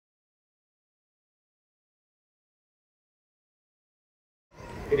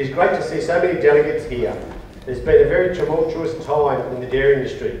It is great to see so many delegates here. There's been a very tumultuous time in the dairy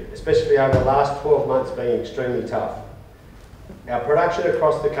industry, especially over the last 12 months being extremely tough. Our production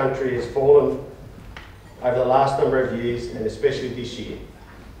across the country has fallen over the last number of years, and especially this year.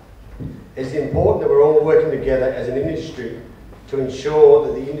 It's important that we're all working together as an industry to ensure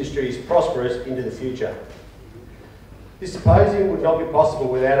that the industry is prosperous into the future. This symposium would not be possible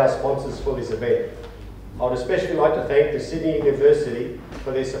without our sponsors for this event. I would especially like to thank the Sydney University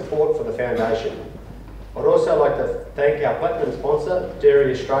for their support for the foundation. I'd also like to thank our platinum sponsor,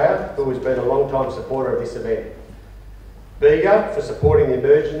 Dairy Australia, who has been a long-time supporter of this event. Bega for supporting the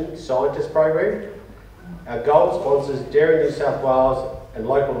Emerging Scientist Program. Our gold sponsors, Dairy New South Wales and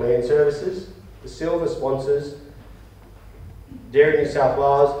Local Land Services. The silver sponsors, Dairy New South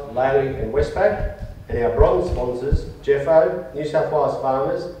Wales, Laley and Westpac. And our bronze sponsors, Jeffo, New South Wales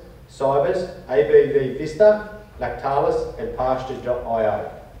Farmers, Cybers, ABV Vista, Lactalis and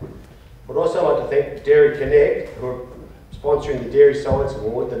pasture.io. I'd also like to thank Dairy Connect, who are sponsoring the Dairy Science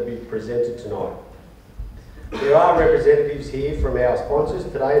Award that will be presented tonight. There are representatives here from our sponsors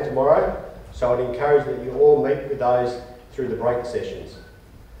today and tomorrow, so I'd encourage that you all meet with those through the break sessions.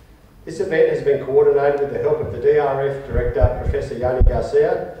 This event has been coordinated with the help of the DRF Director, Professor Yanni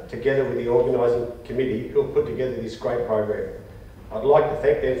Garcia, together with the organising committee who have put together this great program. I'd like to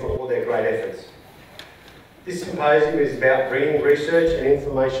thank them for all their great efforts. This symposium is about bringing research and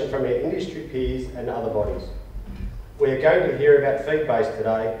information from our industry peers and other bodies. We are going to hear about Feedbase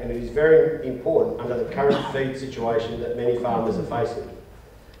today, and it is very important under the current feed situation that many farmers are facing.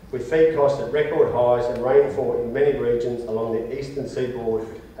 With feed costs at record highs and rainfall in many regions along the eastern seaboard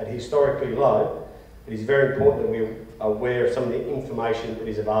at historically low, it is very important that we are aware of some of the information that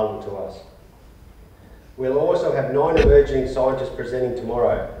is available to us. We'll also have 9 emerging scientists presenting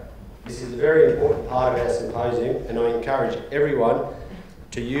tomorrow. This is a very important part of our symposium, and I encourage everyone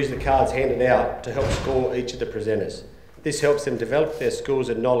to use the cards handed out to help score each of the presenters. This helps them develop their skills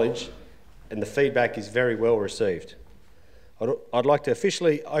and knowledge, and the feedback is very well received. I'd like to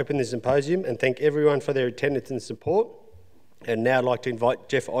officially open the symposium and thank everyone for their attendance and support. And now I'd like to invite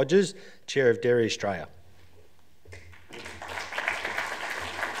Jeff Odgers, Chair of Dairy Australia.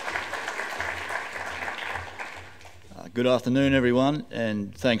 Good afternoon, everyone,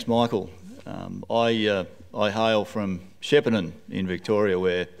 and thanks, Michael. I hail from Chapman in Victoria,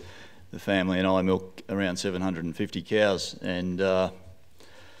 where the family and I milk around 750 cows. And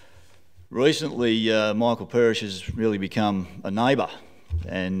recently, Michael Perish has really become a neighbour.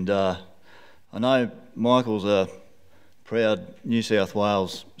 And I know Michael's a proud New South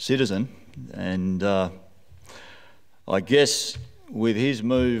Wales citizen, and I guess with his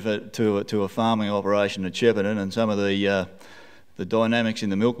move to a farming operation at Chapman and some of the dynamics in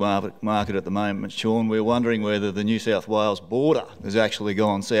the milk market at the moment, Sean, we're wondering whether the New South Wales border has actually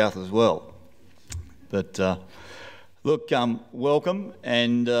gone south as well. But look, welcome,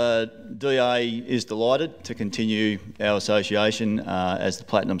 and DA is delighted to continue our association as the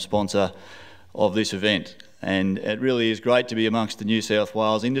platinum sponsor of this event. And it really is great to be amongst the New South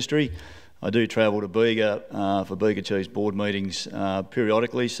Wales industry. I do travel to Bega for Bega Cheese board meetings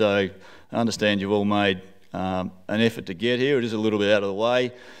periodically, so I understand you've all made an effort to get here. It is a little bit out of the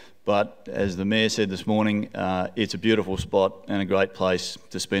way, but as the Mayor said this morning, it's a beautiful spot and a great place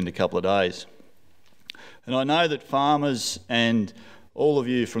to spend a couple of days. And I know that farmers and all of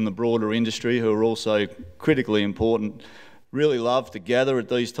you from the broader industry who are also critically important really love to gather at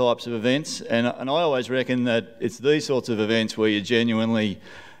these types of events, and I always reckon that it's these sorts of events where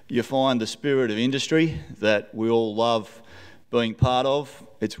you find the spirit of industry that we all love being part of.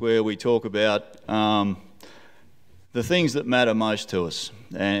 It's where we talk about the things that matter most to us,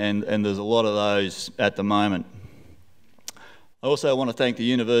 and there's a lot of those at the moment. I also want to thank the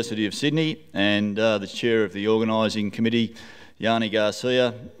University of Sydney and the chair of the organising committee, Yanni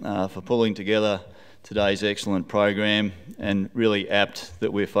Garcia, for pulling together today's excellent program, and really apt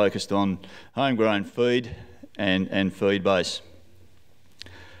that we're focused on homegrown feed and Feedbase.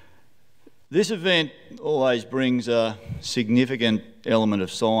 This event always brings a significant element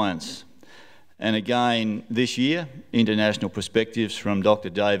of science, and again this year, international perspectives from Dr.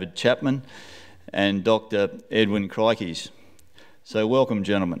 David Chapman and Dr. Edwin Crikes. So welcome,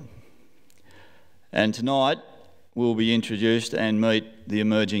 gentlemen. And tonight we'll be introduced and meet the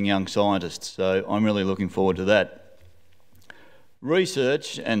emerging young scientists, so I'm really looking forward to that.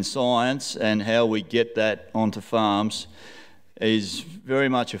 Research and science and how we get that onto farms is very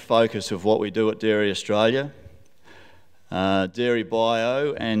much a focus of what we do at Dairy Australia. Dairy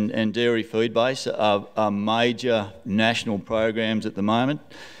Bio and Dairy Feedbase are major national programs at the moment.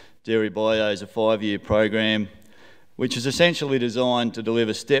 Dairy Bio is a 5-year program which is essentially designed to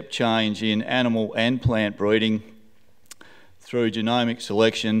deliver step change in animal and plant breeding through genomic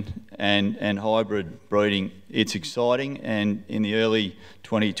selection and hybrid breeding. It's exciting, and in the early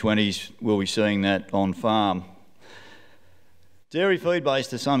 2020s we'll be seeing that on farm. Dairy Feedbase,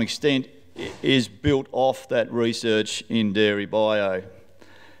 to some extent, is built off that research in dairy bio,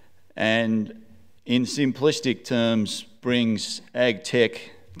 and in simplistic terms brings ag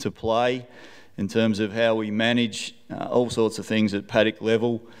tech to play in terms of how we manage all sorts of things at paddock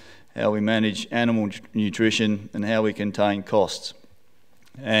level, how we manage animal nutrition, and how we contain costs.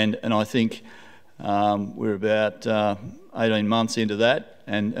 And I think we're about 18 months into that,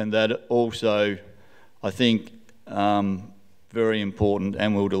 and that also, I think, very important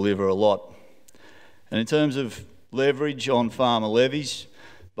and will deliver a lot. And in terms of leverage on farmer levies,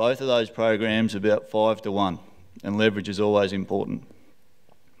 both of those programs are about 5 to 1, and leverage is always important.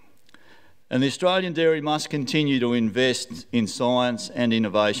 And the Australian dairy must continue to invest in science and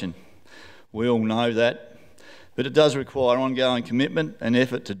innovation. We all know that, but it does require ongoing commitment and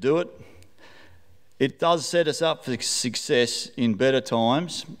effort to do it. It does set us up for success in better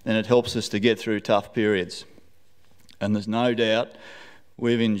times, and it helps us to get through tough periods. And there's no doubt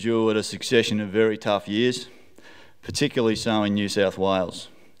we've endured a succession of very tough years, particularly so in New South Wales.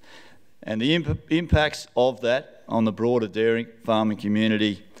 And the impacts of that on the broader dairy farming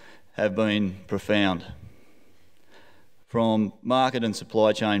community have been profound. From market and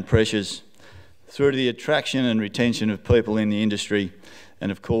supply chain pressures through to the attraction and retention of people in the industry,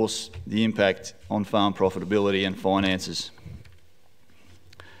 and of course the impact on farm profitability and finances.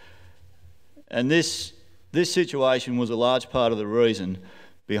 And this situation was a large part of the reason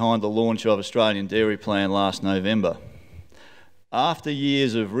behind the launch of Australian Dairy Plan last November. After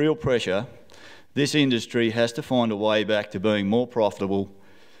years of real pressure, this industry has to find a way back to being more profitable,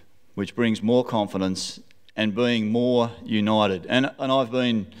 which brings more confidence, and being more united. And I've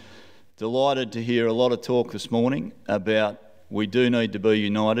been delighted to hear a lot of talk this morning about we do need to be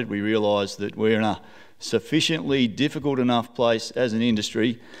united. We realise that we're in a sufficiently difficult enough place as an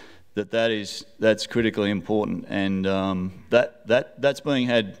industry that's critically important, and that's being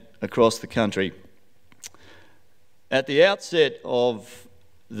had across the country. At the outset of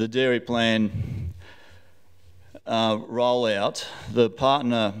the Dairy Plan rollout, the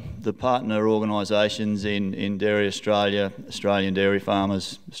partner organisations in Dairy Australia, Australian Dairy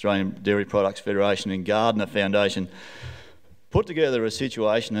Farmers, Australian Dairy Products Federation and Gardner Foundation put together a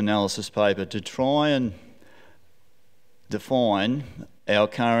situation analysis paper to try and define our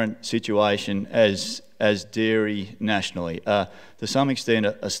current situation as dairy nationally. To some extent,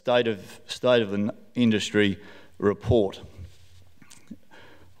 a state of the industry report,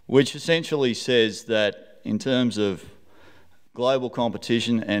 which essentially says that in terms of global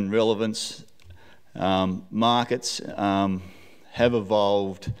competition and relevance, markets have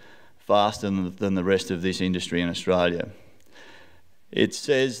evolved faster than the rest of this industry in Australia. It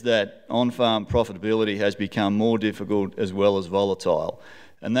says that on-farm profitability has become more difficult as well as volatile,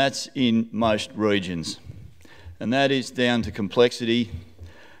 and that's in most regions. And that is down to complexity,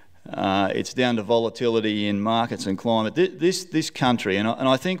 it's down to volatility in markets and climate. This country, and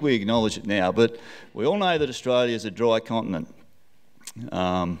I think we acknowledge it now, but we all know that Australia is a dry continent.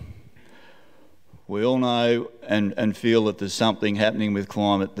 We all know and feel that there's something happening with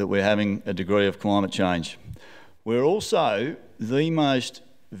climate, that we're having a degree of climate change. We're also the most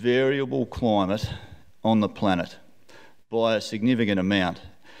variable climate on the planet by a significant amount.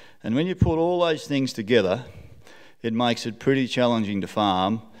 And when you put all those things together, it makes it pretty challenging to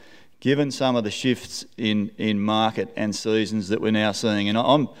farm, given some of the shifts in market and seasons that we're now seeing. And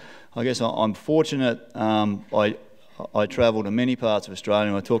I guess I'm fortunate. I travel to many parts of Australia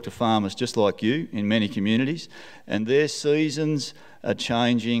and I talk to farmers just like you in many communities, and their seasons are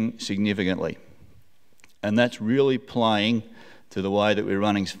changing significantly. And that's really playing to the way that we're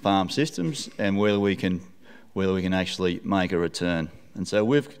running farm systems and whether we can actually make a return. And so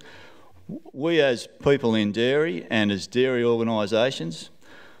we as people in dairy and as dairy organisations,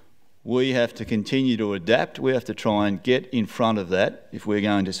 we have to continue to adapt. We have to try and get in front of that if we're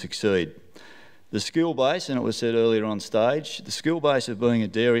going to succeed. The skill base, and it was said earlier on stage, the skill base of being a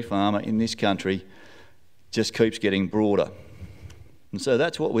dairy farmer in this country just keeps getting broader. And so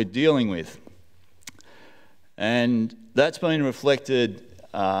that's what we're dealing with. And that's been reflected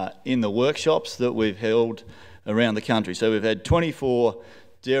in the workshops that we've held around the country. So we've had 24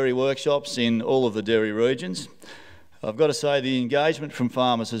 dairy workshops in all of the dairy regions. I've got to say the engagement from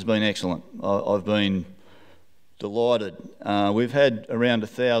farmers has been excellent. I've been delighted. We've had around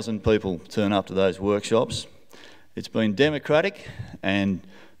 1,000 people turn up to those workshops. It's been democratic and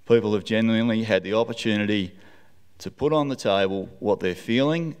people have genuinely had the opportunity to put on the table what they're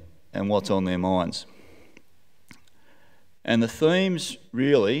feeling and what's on their minds. And the themes,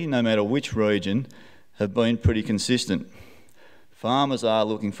 really, no matter which region, have been pretty consistent. Farmers are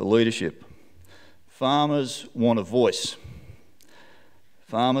looking for leadership. Farmers want a voice.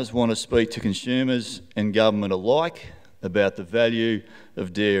 Farmers want to speak to consumers and government alike about the value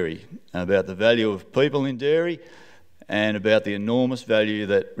of dairy, about the value of people in dairy, and about the enormous value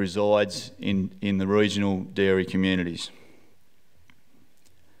that resides in the regional dairy communities.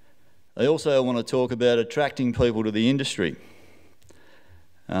 They also want to talk about attracting people to the industry,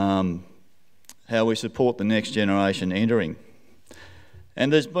 how we support the next generation entering.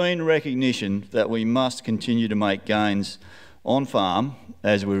 And there's been recognition that we must continue to make gains on farm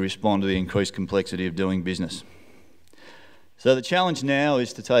as we respond to the increased complexity of doing business. So the challenge now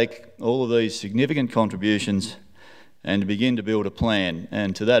is to take all of these significant contributions and to begin to build a plan.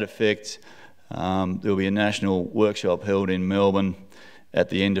 And to that effect, there'll be a national workshop held in Melbourne at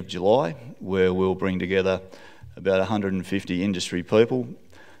the end of July, where we'll bring together about 150 industry people.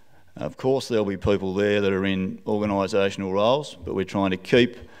 Of course, there'll be people there that are in organisational roles, but we're trying to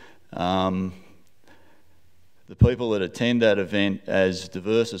keep the people that attend that event as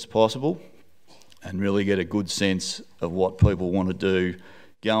diverse as possible and really get a good sense of what people want to do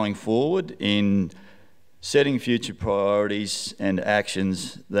going forward in setting future priorities and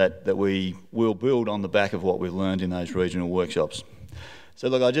actions that we will build on the back of what we've learned in those regional workshops. So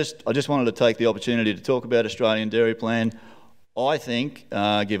look, I just wanted to take the opportunity to talk about Australian Dairy Plan. I think,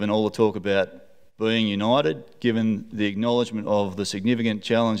 given all the talk about being united, given the acknowledgement of the significant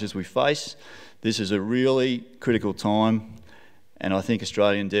challenges we face, this is a really critical time, and I think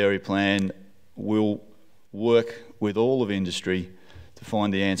Australian Dairy Plan will work with all of industry to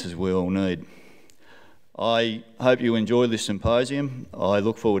find the answers we all need. I hope you enjoy this symposium. I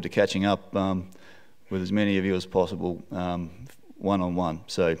look forward to catching up with as many of you as possible one-on-one.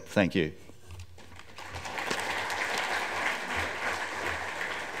 So thank you.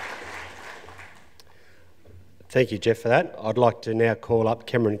 Thank you, Jeff, for that. I'd like to now call up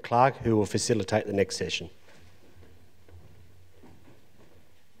Cameron Clark, who will facilitate the next session.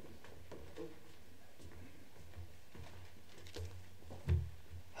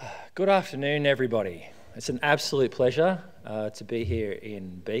 Good afternoon, everybody. It's an absolute pleasure to be here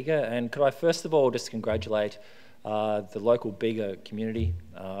in Bega, and could I first of all just congratulate the local Bega community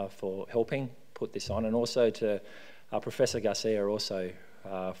for helping put this on, and also to Professor Garcia also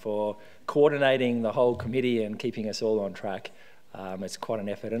for coordinating the whole committee and keeping us all on track. It's quite an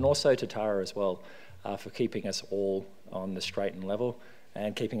effort, and also to Tara as well for keeping us all on the straight and level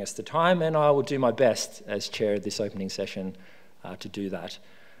and keeping us to time, and I will do my best as chair of this opening session to do that.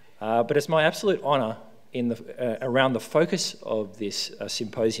 But it's my absolute honour around the focus of this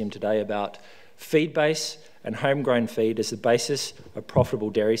symposium today about Feedbase and homegrown feed as the basis of profitable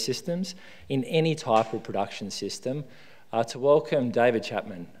dairy systems in any type of production system, to welcome David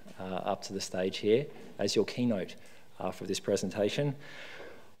Chapman up to the stage here as your keynote for this presentation.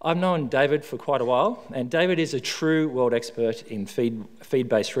 I've known David for quite a while, and David is a true world expert in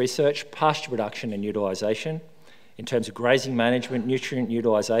feed-based research, pasture production and utilisation, in terms of grazing management, nutrient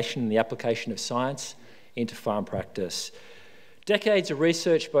utilisation, and the application of science into farm practice. Decades of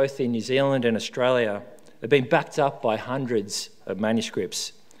research both in New Zealand and Australia have been backed up by hundreds of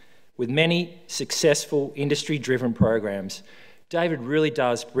manuscripts. With many successful industry-driven programs, David really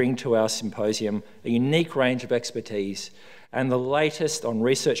does bring to our symposium a unique range of expertise and the latest on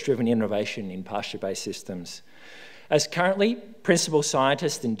research-driven innovation in pasture-based systems. As currently Principal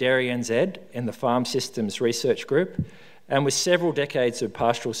Scientist in DairyNZ in the Farm Systems Research Group, and with several decades of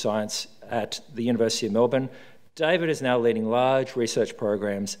pastoral science at the University of Melbourne, David is now leading large research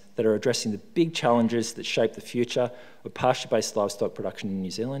programs that are addressing the big challenges that shape the future of pasture-based livestock production in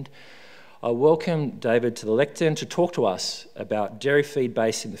New Zealand. I welcome David to the lectern to talk to us about dairy feed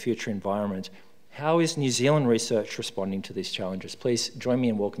base in the future environment. How is New Zealand research responding to these challenges? Please join me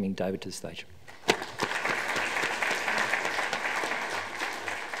in welcoming David to the stage.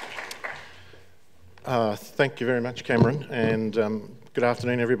 Thank you very much, Cameron, and good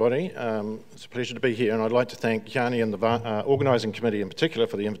afternoon, everybody. It's a pleasure to be here, and I'd like to thank Yanni and the organising committee in particular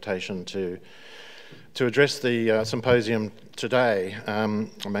for the invitation to address the symposium today.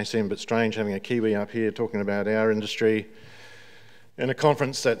 It may seem a bit strange having a Kiwi up here talking about our industry in a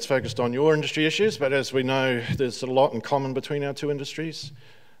conference that's focused on your industry issues, but as we know, there's a lot in common between our two industries.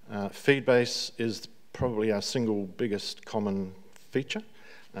 Feedbase is probably our single biggest common feature.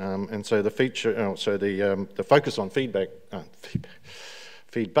 And so the focus on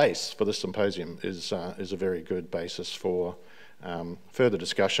Feedbase for this symposium is a very good basis for further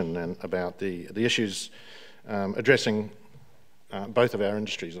discussion and about the issues addressing both of our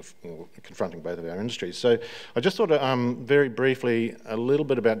industries, or confronting both of our industries. So I just thought very briefly a little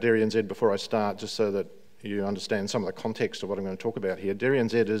bit about DairyNZ before I start, just so that you understand some of the context of what I'm going to talk about here.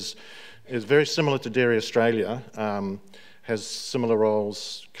 DairyNZ is very similar to Dairy Australia, has similar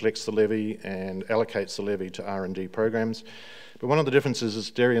roles, collects the levy and allocates the levy to R&D programs. But one of the differences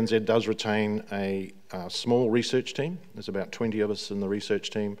is DairyNZ does retain a small research team. There's about 20 of us in the research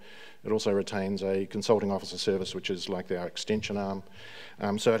team. It also retains a consulting officer service, which is like our extension arm.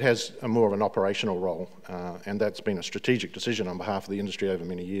 So it has more of an operational role, and that's been a strategic decision on behalf of the industry over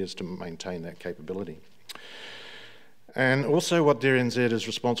many years to maintain that capability. And also what DairyNZ is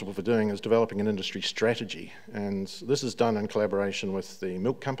responsible for doing is developing an industry strategy, and this is done in collaboration with the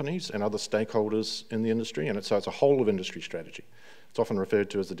milk companies and other stakeholders in the industry, and so it's a whole of industry strategy. It's often referred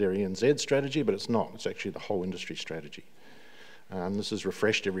to as the DairyNZ strategy, but it's not. It's actually the whole industry strategy. This is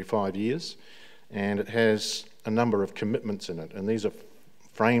refreshed every 5 years, and it has a number of commitments in it, and these are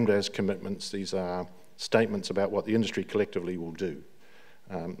framed as commitments. These are statements about what the industry collectively will do.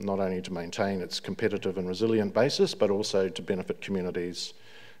 Not only to maintain its competitive and resilient basis, but also to benefit communities,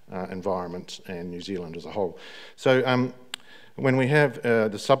 environment, and New Zealand as a whole. So when we have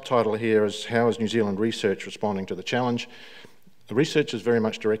the subtitle here is How is New Zealand Research Responding to the Challenge? The research is very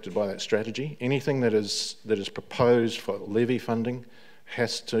much directed by that strategy. Anything that is proposed for levy funding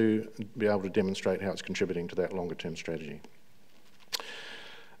has to be able to demonstrate how it's contributing to that longer term strategy.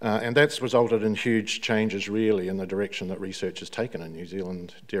 And that's resulted in huge changes really in the direction that research has taken in New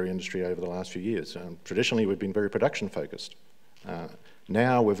Zealand dairy industry over the last few years. Traditionally we've been very production focused.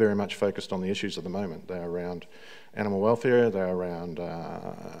 Now we're very much focused on the issues of the moment. They're around animal welfare, they're around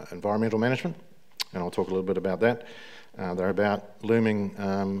environmental management, and I'll talk a little bit about that. They're about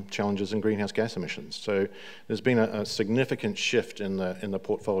looming challenges in greenhouse gas emissions. So there's been a significant shift in the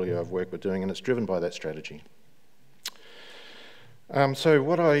portfolio of work we're doing, and it's driven by that strategy. So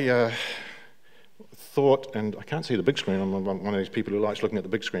what I thought, and I can't see the big screen, I'm one of these people who likes looking at the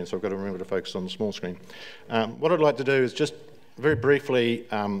big screen, so I've got to remember to focus on the small screen. What I'd like to do is just very briefly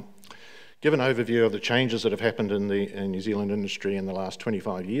give an overview of the changes that have happened in the New Zealand industry in the last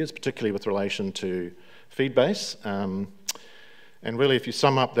 25 years, particularly with relation to Feedbase. And really, if you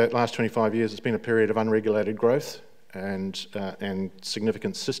sum up that last 25 years, it's been a period of unregulated growth and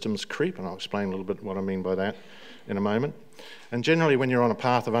significant systems creep, and I'll explain a little bit what I mean by that in a moment. And generally, when you're on a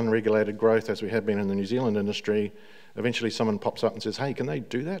path of unregulated growth, as we have been in the New Zealand industry, eventually someone pops up and says, hey, can they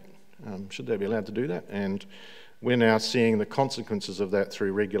do that? Should they be allowed to do that? And we're now seeing the consequences of that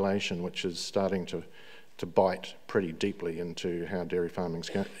through regulation, which is starting to bite pretty deeply into how dairy farming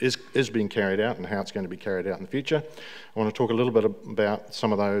is being carried out and how it's going to be carried out in the future. I want to talk a little bit about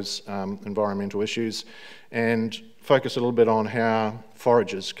some of those environmental issues and focus a little bit on how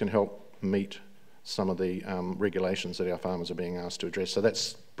forages can help meet some of the regulations that our farmers are being asked to address. So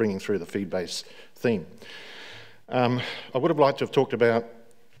that's bringing through the Feedbase theme. I would have liked to have talked about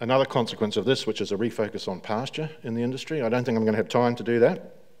another consequence of this, which is a refocus on pasture in the industry. I don't think I'm going to have time to do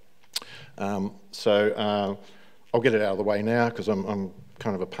that. So I'll get it out of the way now because I'm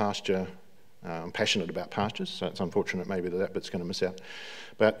kind of a pasture, I'm passionate about pastures, so it's unfortunate maybe that bit's going to miss out.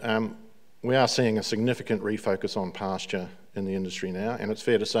 But we are seeing a significant refocus on pasture in the industry now, and it's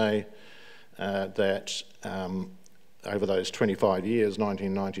fair to say that over those 25 years,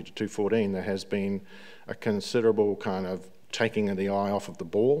 1990 to 2014, there has been a considerable kind of taking the eye off of the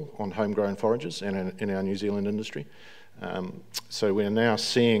ball on homegrown forages and in our New Zealand industry. So we're now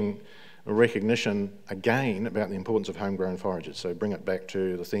seeing a recognition again about the importance of homegrown forages. So bring it back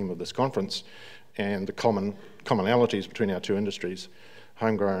to the theme of this conference and the commonalities between our two industries.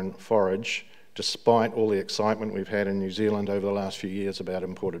 Homegrown forage, despite all the excitement we've had in New Zealand over the last few years about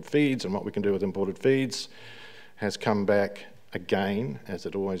imported feeds and what we can do with imported feeds, has come back again, as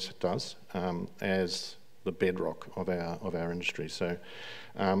it always does, as the bedrock of our industry. So,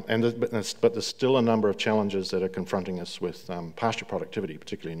 but there's still a number of challenges that are confronting us with pasture productivity,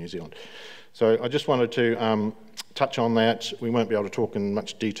 particularly in New Zealand. So I just wanted to touch on that. We won't be able to talk in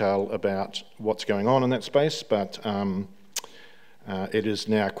much detail about what's going on in that space, but it is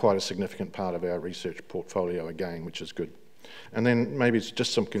now quite a significant part of our research portfolio again, which is good. And then maybe it's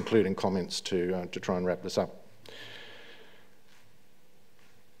just some concluding comments to try and wrap this up.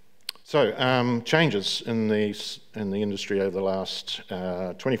 So changes in the industry over the last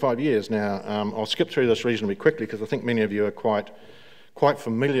 25 years now. I'll skip through this reasonably quickly because I think many of you are quite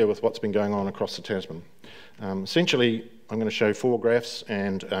familiar with what's been going on across the Tasman. Essentially, I'm going to show 4 graphs,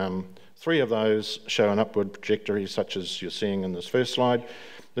 and 3 of those show an upward trajectory, such as you're seeing in this first slide.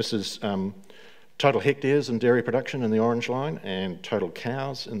 This is total hectares in dairy production in the orange line, and total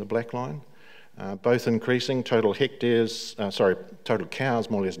cows in the black line. both increasing. Total cows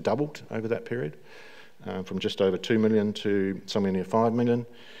more or less doubled over that period, from just over 2 million to somewhere near 5 million.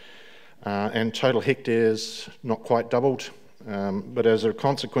 And total hectares not quite doubled, but as a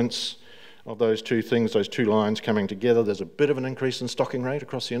consequence of those two things, those two lines coming together, there's a bit of an increase in stocking rate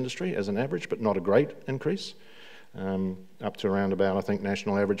across the industry as an average, but not a great increase, up to around about, I think,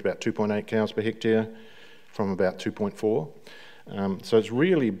 national average about 2.8 cows per hectare from about 2.4. So it's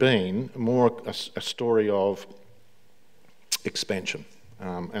really been more a story of expansion,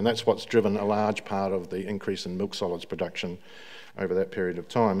 and that's what's driven a large part of the increase in milk solids production over that period of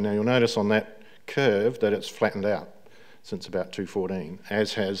time. Now you'll notice on that curve that it's flattened out since about 2014,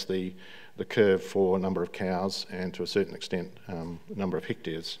 as has the curve for number of cows and to a certain extent number of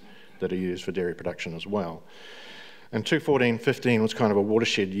hectares that are used for dairy production as well. And 2014-15 was kind of a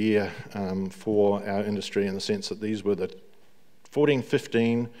watershed year for our industry in the sense that these were the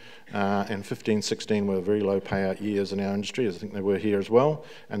 14-15 and 15-16 were very low payout years in our industry, as I think they were here as well,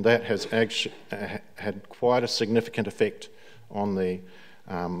 and that has actually had quite a significant effect on the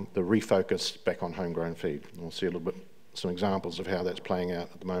refocus back on homegrown feed. And we'll see a little bit some examples of how that's playing out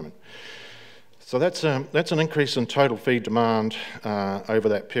at the moment. So that's an increase in total feed demand over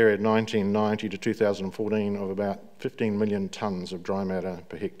that period, 1990 to 2014, of about 15 million tonnes of dry matter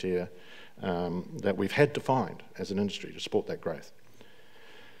per hectare that we've had to find as an industry to support that growth.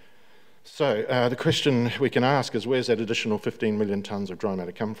 So the question we can ask is, where's that additional 15 million tonnes of dry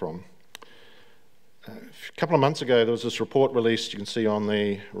matter come from? A couple of months ago there was this report released, you can see on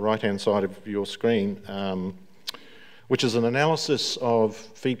the right-hand side of your screen, which is an analysis of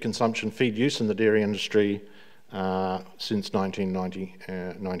feed consumption, feed use in the dairy industry since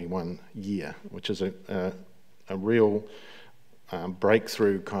 1990-91 year, which is a real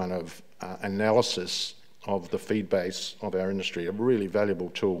breakthrough kind of analysis of the feed base of our industry, a really valuable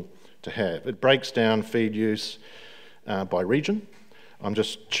tool to have. It breaks down feed use by region. I'm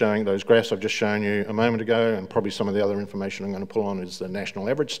just showing those graphs I've just shown you a moment ago, and probably some of the other information I'm going to pull on is the national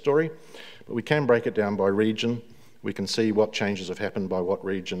average story, but we can break it down by region. We can see what changes have happened by what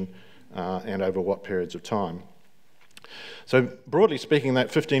region and over what periods of time. So broadly speaking, that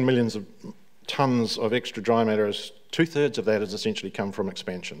 15 million tonnes of extra dry matter, is 2/3 of that has essentially come from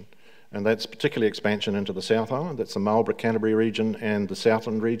expansion. And that's particularly expansion into the South Island. That's the Marlborough, Canterbury region and the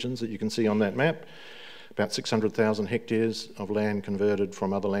Southland regions that you can see on that map. About 600,000 hectares of land converted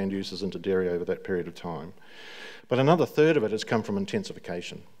from other land uses into dairy over that period of time. But another third of it has come from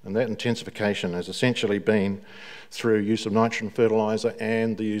intensification, and that intensification has essentially been through use of nitrogen fertiliser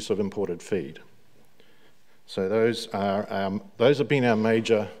and the use of imported feed. So those have been our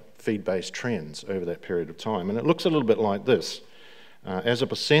major feed-based trends over that period of time, and it looks a little bit like this. As a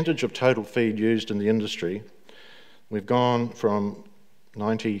percentage of total feed used in the industry, we've gone from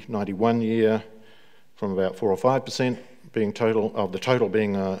 91 year from about 4 or 5% being total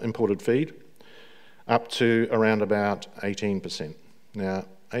being imported feed, up to around about 18%. Now,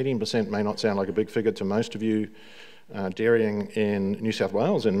 18% may not sound like a big figure to most of you dairying in New South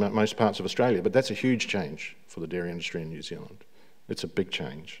Wales and most parts of Australia, but that's a huge change for the dairy industry in New Zealand. It's a big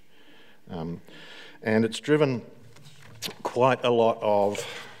change. And it's driven quite a lot of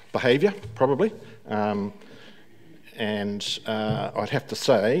behaviour, probably. And I'd have to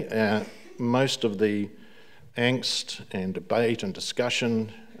say, most of the angst and debate and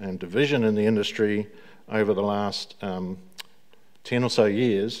discussion and division in the industry over the last 10 or so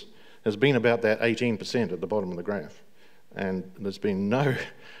years has been about that 18% at the bottom of the graph. And there's been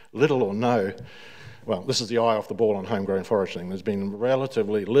little or no, well, this is the eye off the ball on homegrown foraging. There's been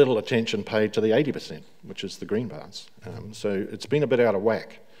relatively little attention paid to the 80%, which is the green bars. So it's been a bit out of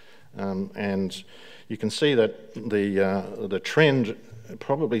whack. And you can see that the trend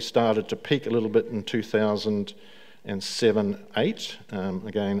probably started to peak a little bit in 2007-8.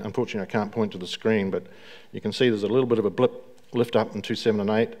 Again, unfortunately, I can't point to the screen, but you can see there's a little bit of a lift up in 2007 and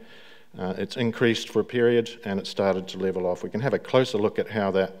 8. It's increased for a period, and it started to level off. We can have a closer look at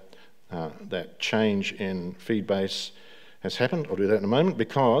how that change in feed base has happened. I'll do that in a moment,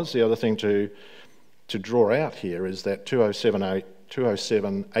 because the other thing to draw out here is that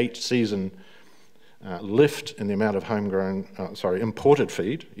 2007-8 season lift in the amount of imported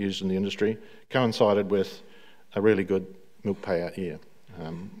feed used in the industry coincided with a really good milk payout year.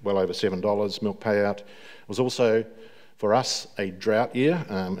 Well over $7 milk payout. It was also, for us, a drought year,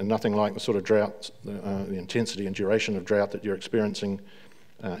 and nothing like the sort of drought, the intensity and duration of drought that you're experiencing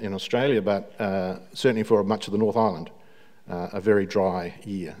in Australia, but certainly for much of the North Island, a very dry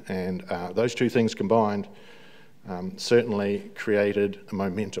year. And those two things combined certainly created a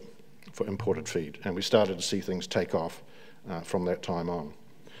momentum for imported feed, and we started to see things take off from that time on.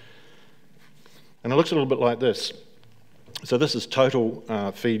 And it looks a little bit like this. So this is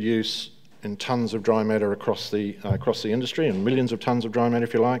total feed use in tonnes of dry matter across the industry, and millions of tonnes of dry matter,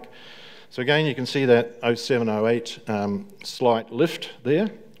 if you like. So again, you can see that 07, 08 slight lift there.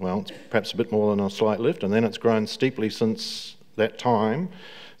 Well, it's perhaps a bit more than a slight lift, and then it's grown steeply since that time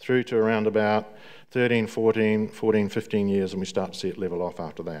through to around about 13, 14, 15 years, and we start to see it level off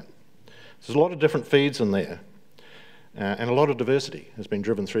after that. So there's a lot of different feeds in there, and a lot of diversity has been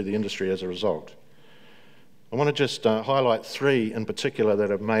driven through the industry as a result. I want to just highlight three in particular that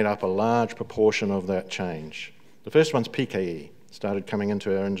have made up a large proportion of that change. The first one's PKE. Started coming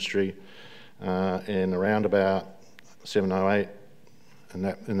into our industry in around about 7, 08,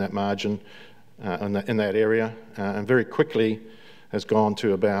 in that margin, in that area, and very quickly has gone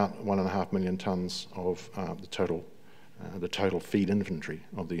to about 1.5 million tonnes of the total feed inventory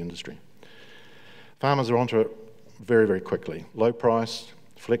of the industry. Farmers are onto it very, very quickly. Low price,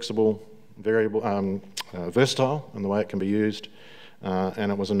 flexible, variable, versatile in the way it can be used, and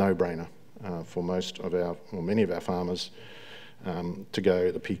it was a no-brainer for many of our farmers to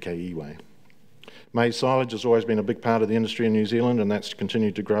go the PKE way. Maize silage has always been a big part of the industry in New Zealand, and that's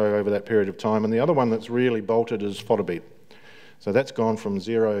continued to grow over that period of time. And the other one that's really bolted is fodder beet. So that's gone from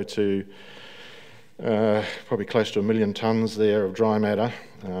 0 to probably close to 1 million tonnes there of dry matter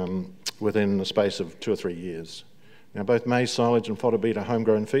within the space of 2 or 3 years. Now, both maize silage and fodder beet are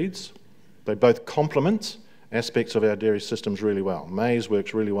homegrown feeds. They both complement aspects of our dairy systems really well. Maize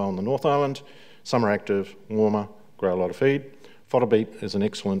works really well in the North Island, summer active, warmer, grow a lot of feed. Fodder beet is an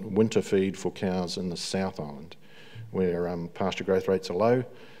excellent winter feed for cows in the South Island, where pasture growth rates are low,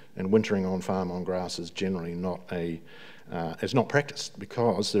 and wintering on farm on grass is generally not practiced,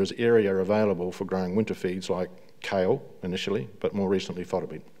 because there's area available for growing winter feeds like kale initially, but more recently fodder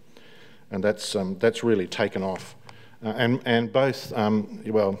beet, and that's really taken off. And both,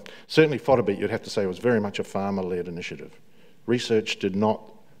 well, certainly fodder beet, you'd have to say, was very much a farmer-led initiative. Research did not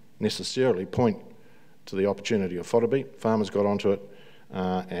necessarily point to the opportunity of fodder beet. Farmers got onto it,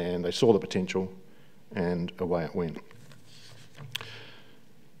 and they saw the potential, and away it went.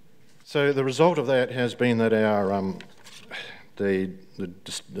 So the result of that has been that our the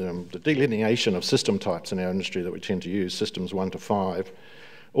delineation of system types in our industry that we tend to use, systems 1 to 5,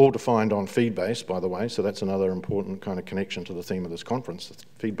 all defined on Feedbase, by the way, so that's another important kind of connection to the theme of this conference.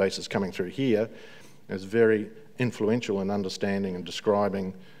 Feedbase is coming through here as very influential in understanding and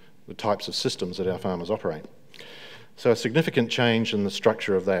describing the types of systems that our farmers operate. So a significant change in the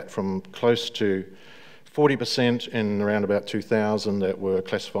structure of that, from close to 40% in around about 2000 that were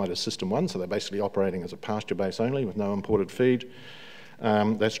classified as System 1, so they're basically operating as a pasture base only with no imported feed.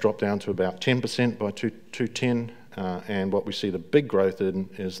 That's dropped down to about 10% by 2010, and what we see the big growth in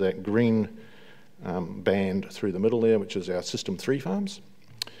is that green band through the middle there, which is our System 3 farms,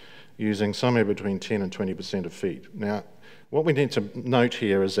 using somewhere between 10 and 20% of feed. Now, what we need to note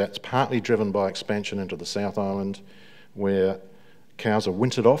here is that's partly driven by expansion into the South Island, where cows are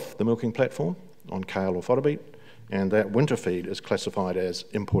wintered off the milking platform on kale or fodder beet, and that winter feed is classified as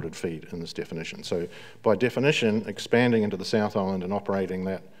imported feed in this definition. So by definition, expanding into the South Island and operating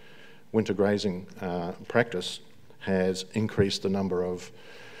that winter grazing practice has increased the number of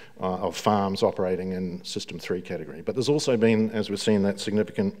farms operating in System 3 category. But there's also been, as we've seen, that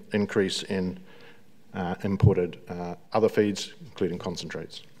significant increase in imported other feeds, including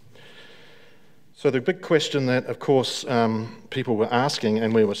concentrates. So the big question that, of course, people were asking,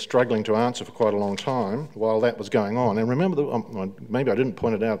 and we were struggling to answer for quite a long time while that was going on, and remember, maybe I didn't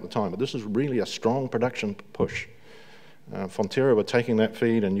point it out at the time, but this is really a strong production push. Fonterra were taking that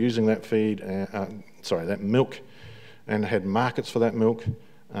feed and using that feed, that milk, and had markets for that milk,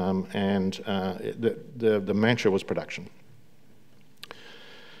 and the mantra was production.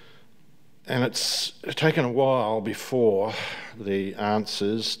 And it's taken a while before the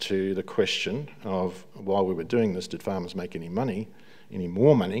answers to the question of, while we were doing this, did farmers make any money, any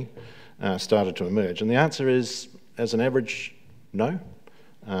more money, started to emerge. And the answer is, as an average, no.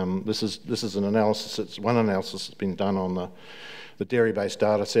 This is an analysis, it's one analysis that's been done on the dairy-based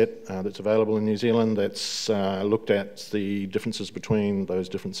data set that's available in New Zealand that's looked at the differences between those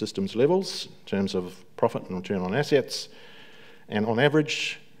different systems levels in terms of profit and return on assets. And on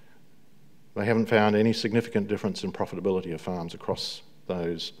average, they haven't found any significant difference in profitability of farms across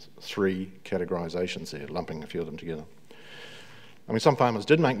those three categorisations there, lumping a few of them together. I mean, some farmers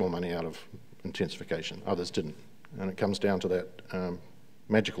did make more money out of intensification, others didn't. And it comes down to that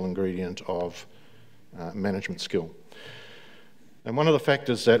magical ingredient of management skill. And one of the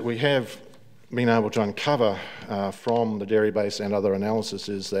factors that we have been able to uncover from the dairy base and other analysis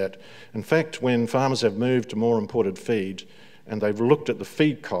is that, in fact, when farmers have moved to more imported feed and they've looked at the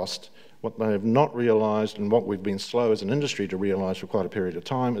feed cost, What they have not realised, and what we've been slow as an industry to realise for quite a period of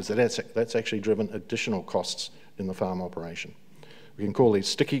time, is that that's actually driven additional costs in the farm operation. We can call these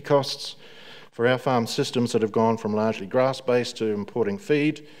sticky costs. For our farm systems that have gone from largely grass-based to importing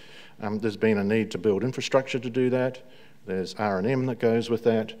feed, there's been a need to build infrastructure to do that. There's R&M that goes with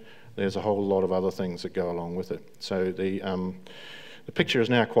that. There's a whole lot of other things that go along with it. So the picture is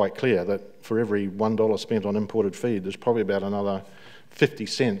now quite clear that for every $1 spent on imported feed, there's probably about another 50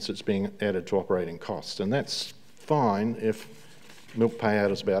 cents that's being added to operating costs. And that's fine if milk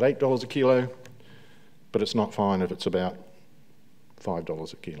payout is about $8 a kilo, but it's not fine if it's about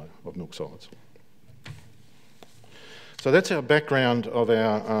 $5 a kilo of milk solids. So that's our background of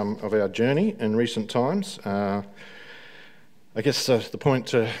our journey in recent times. I guess the point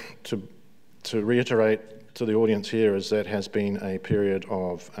to reiterate to the audience here is that has been a period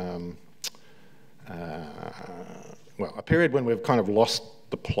of a period when we've kind of lost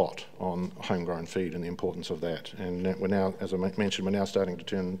the plot on homegrown feed and the importance of that. And we're now, as I mentioned, we're now starting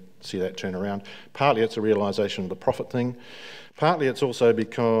to see that turn around. Partly it's a realisation of the profit thing. Partly it's also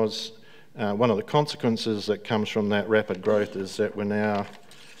because one of the consequences that comes from that rapid growth is that we're now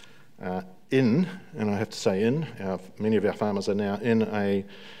and I have to say many of our farmers are now in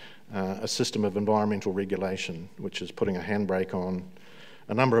a system of environmental regulation, which is putting a handbrake on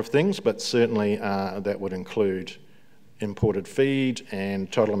a number of things, but certainly that would include imported feed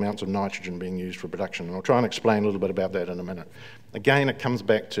and total amounts of nitrogen being used for production. And I'll try and explain a little bit about that in a minute. Again, it comes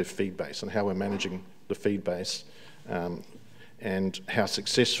back to Feedbase and how we're managing the feed base and how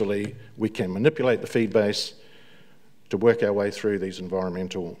successfully we can manipulate the feed base to work our way through these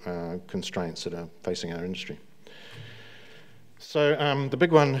environmental constraints that are facing our industry. So the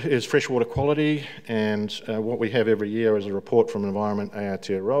big one is freshwater quality, and what we have every year is a report from Environment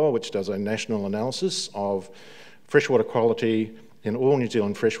Aotearoa, which does a national analysis of freshwater quality in all New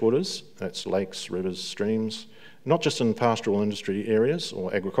Zealand freshwaters. That's lakes, rivers, streams, not just in pastoral industry areas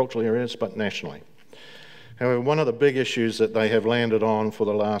or agricultural areas, but nationally. However, one of the big issues that they have landed on for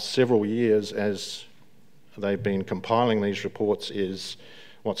the last several years as they've been compiling these reports is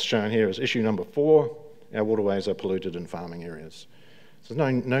what's shown here is issue number 4, our waterways are polluted in farming areas. So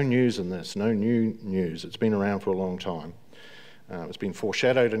there's no news in this, no new news. It's been around for a long time. It's been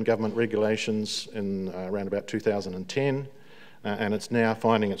foreshadowed in government regulations in around about 2010, and it's now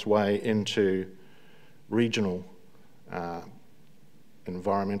finding its way into regional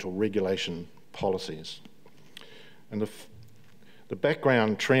environmental regulation policies. And the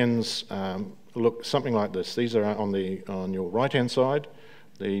background trends look something like this. These are on your right-hand side,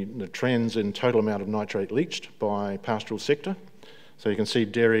 the trends in total amount of nitrate leached by pastoral sector. So you can see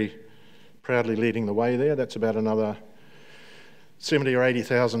dairy proudly leading the way there. That's about another 70 or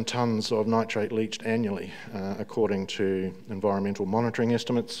 80,000 tonnes of nitrate leached annually, according to environmental monitoring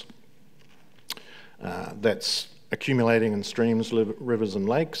estimates. That's accumulating in streams, rivers and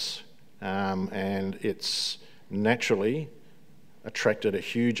lakes, and it's naturally attracted a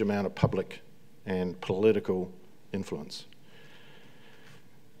huge amount of public and political influence.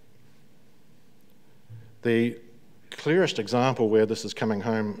 The clearest example where this is coming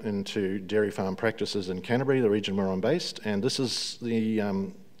home into dairy farm practices in Canterbury, the region where I'm based, and this is the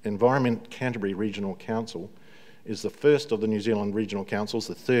Environment Canterbury Regional Council, is the first of the New Zealand regional councils,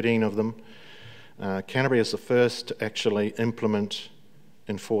 the 13 of them. Canterbury is the first to actually implement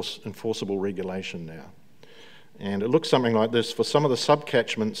enforceable regulation now. And it looks something like this. For some of the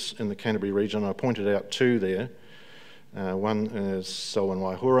sub-catchments in the Canterbury region, I pointed out 2 there. One is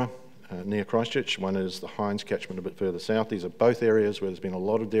Selwyn-Waihura, near Christchurch. One is the Hines catchment a bit further south. These are both areas where there's been a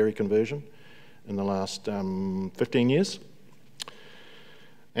lot of dairy conversion in the last 15 years.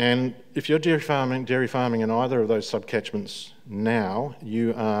 And if you're dairy farming in either of those sub-catchments now,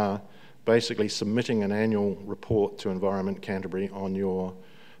 you are basically submitting an annual report to Environment Canterbury on your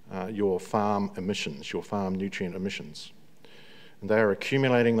farm emissions, your farm nutrient emissions. And they are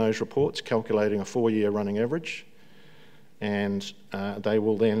accumulating those reports, calculating a 4-year running average, and they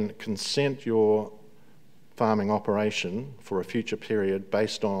will then consent your farming operation for a future period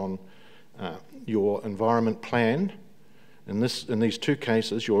based on your environment plan. In these 2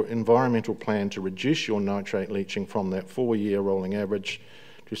 cases, your environmental plan to reduce your nitrate leaching from that 4-year rolling average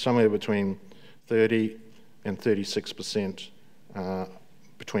to somewhere between 30 and 36%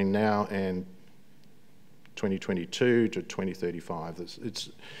 between now and 2022 to 2035.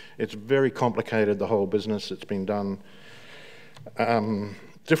 It's very complicated, the whole business. It's been done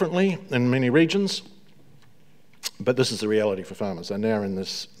differently in many regions, but this is the reality for farmers. They're now in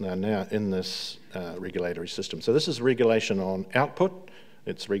this regulatory system. So this is regulation on output.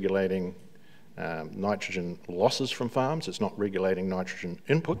 It's regulating nitrogen losses from farms. It's not regulating nitrogen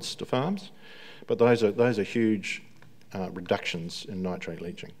inputs to farms, but those are huge reductions in nitrate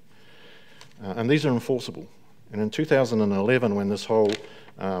leaching. And these are enforceable. And in 2011, when this whole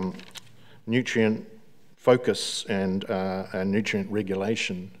nutrient focus and nutrient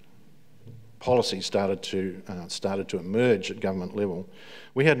regulation policy started to emerge at government level,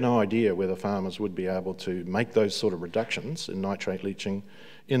 we had no idea whether farmers would be able to make those sort of reductions in nitrate leaching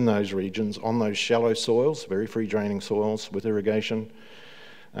in those regions, on those shallow soils, very free draining soils with irrigation,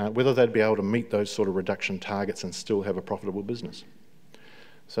 whether they'd be able to meet those sort of reduction targets and still have a profitable business.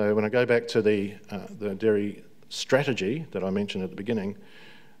 So when I go back to the dairy strategy that I mentioned at the beginning,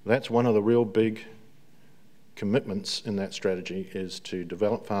 that's one of the real big commitments in that strategy, is to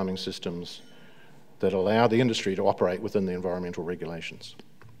develop farming systems that allow the industry to operate within the environmental regulations.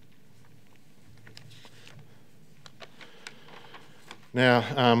 Now,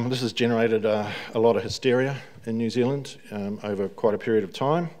 this has generated a lot of hysteria in New Zealand over quite a period of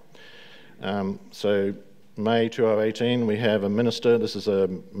time. So May 2018, we have a minister. This is a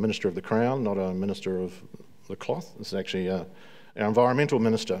minister of the Crown, not a minister of the cloth. This is actually our environmental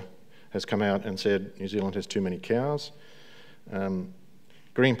minister has come out and said New Zealand has too many cows.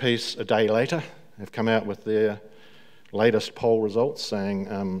 Greenpeace, a day later, have come out with their latest poll results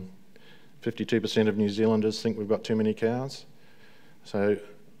saying 52% of New Zealanders think we've got too many cows. So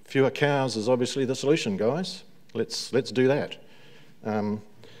fewer cows is obviously the solution, guys. Let's do that.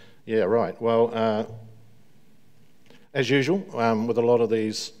 Yeah, right. Well, as usual, with a lot of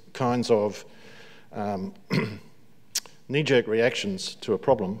these kinds of knee-jerk reactions to a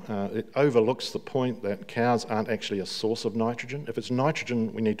problem, it overlooks the point that cows aren't actually a source of nitrogen. If it's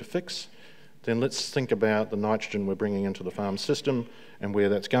nitrogen we need to fix, then let's think about the nitrogen we're bringing into the farm system and where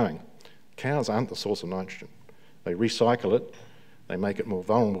that's going. Cows aren't the source of nitrogen. They recycle it, they make it more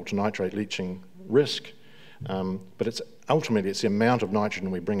vulnerable to nitrate leaching risk, but ultimately it's the amount of nitrogen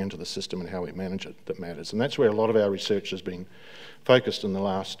we bring into the system and how we manage it that matters. And that's where a lot of our research has been focused in the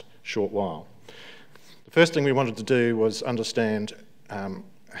last short while. The first thing we wanted to do was understand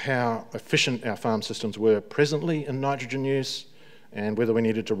how efficient our farm systems were presently in nitrogen use, and whether we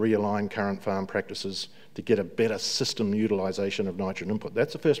needed to realign current farm practices to get a better system utilisation of nitrogen input.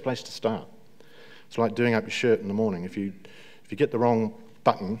 That's the first place to start. It's like doing up your shirt in the morning. If you get the wrong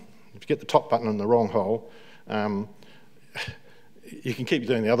button, if you get the top button in the wrong hole, you can keep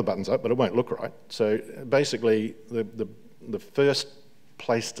doing the other buttons up, but it won't look right. So basically, the first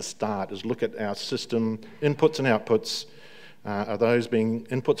place to start is look at our system inputs and outputs. Are those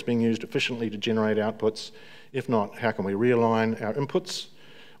inputs being used efficiently to generate outputs? If not, how can we realign our inputs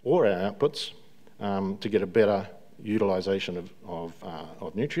or our outputs to get a better utilisation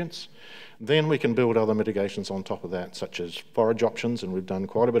of nutrients? Then we can build other mitigations on top of that, such as forage options, and we've done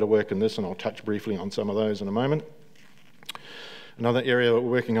quite a bit of work in this, and I'll touch briefly on some of those in a moment. Another area that we're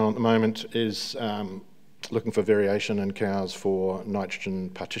working on at the moment is looking for variation in cows for nitrogen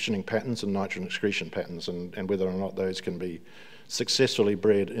partitioning patterns and nitrogen excretion patterns, and whether or not those can be successfully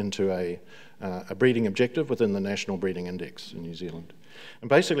bred into a breeding objective within the National Breeding Index in New Zealand. And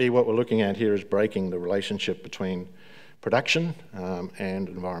basically what we're looking at here is breaking the relationship between production and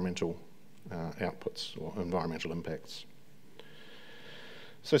environmental outputs or environmental impacts.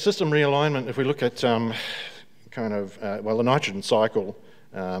 So system realignment, if we look at the nitrogen cycle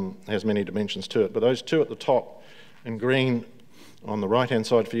has many dimensions to it, but those two at the top in green on the right-hand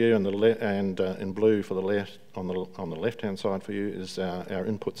side for you, and in blue for the left on the left-hand side for you is our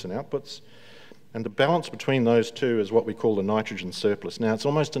inputs and outputs. And the balance between those two is what we call the nitrogen surplus. Now, it's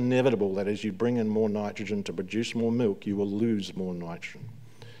almost inevitable that as you bring in more nitrogen to produce more milk, you will lose more nitrogen.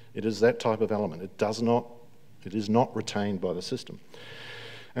 It is that type of element. It is not retained by the system.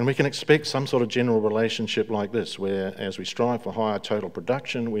 And we can expect some sort of general relationship like this, where as we strive for higher total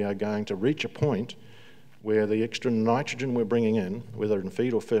production, we are going to reach a point where the extra nitrogen we're bringing in, whether in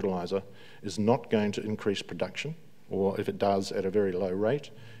feed or fertiliser, is not going to increase production, or if it does, at a very low rate.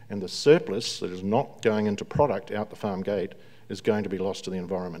 And the surplus that is not going into product out the farm gate is going to be lost to the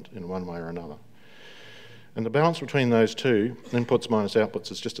environment in one way or another. And the balance between those two, inputs minus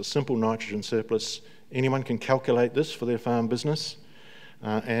outputs, is just a simple nitrogen surplus. Anyone can calculate this for their farm business.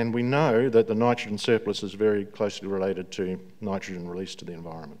 And we know that the nitrogen surplus is very closely related to nitrogen release to the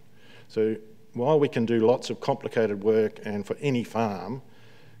environment. So while we can do lots of complicated work and for any farm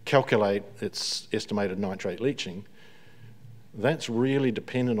calculate its estimated nitrate leaching, that's really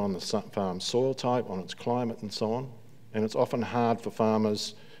dependent on the farm soil type, on its climate and so on. And it's often hard for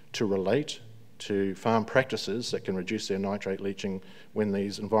farmers to relate to farm practices that can reduce their nitrate leaching when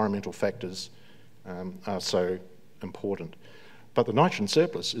these environmental factors are so important. But the nitrogen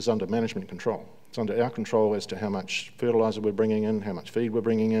surplus is under management control. It's under our control as to how much fertiliser we're bringing in, how much feed we're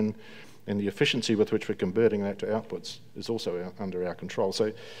bringing in, and the efficiency with which we're converting that to outputs is also under our control.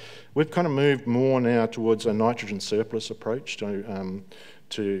 So we've kind of moved more now towards a nitrogen surplus approach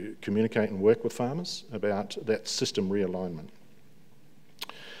to communicate and work with farmers about that system realignment.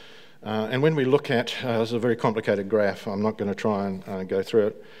 And when we look at, this is a very complicated graph, I'm not going to try and go through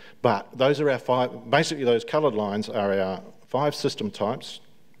it, but those are our 5, basically those coloured lines are our 5 system types.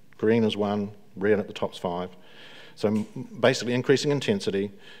 Green is 1, red at the top's 5. So basically increasing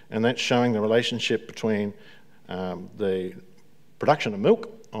intensity, and that's showing the relationship between the production of milk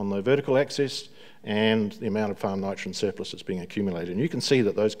on the vertical axis and the amount of farm nitrogen surplus that's being accumulated. And you can see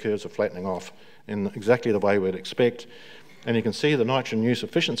that those curves are flattening off in exactly the way we'd expect. And you can see the nitrogen use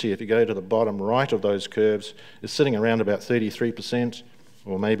efficiency, if you go to the bottom right of those curves, is sitting around about 33%,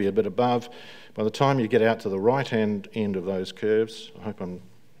 or maybe a bit above. By the time you get out to the right-hand end of those curves, I hope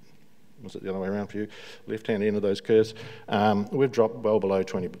was it the other way around for you? Left-hand end of those curves, we've dropped well below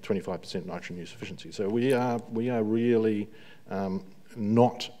 25% nitrogen use efficiency. So we are really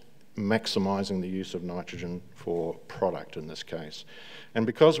not maximising the use of nitrogen for product in this case. And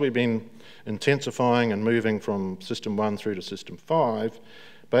because we've been intensifying and moving from system 1 through to system 5,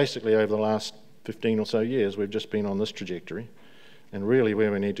 basically over the last 15 or so years, we've just been on this trajectory. And really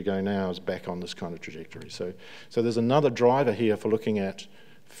where we need to go now is back on this kind of trajectory. So there's another driver here for looking at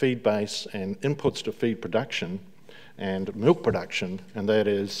feed base and inputs to feed production and milk production, and that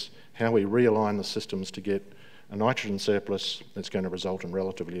is how we realign the systems to get a nitrogen surplus that's going to result in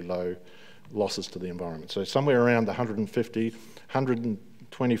relatively low losses to the environment. So somewhere around the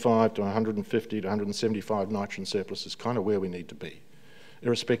 125 to 150 to 175 nitrogen surplus is kind of where we need to be,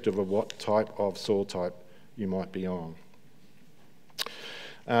 irrespective of what type of soil type you might be on.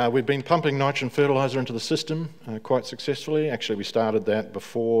 We've been pumping nitrogen fertiliser into the system quite successfully. Actually, we started that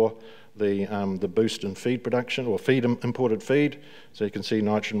before the boost in feed production, or imported feed. So you can see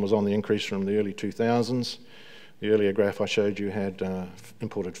nitrogen was on the increase from the early 2000s. The earlier graph I showed you had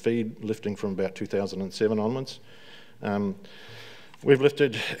imported feed lifting from about 2007 onwards. We've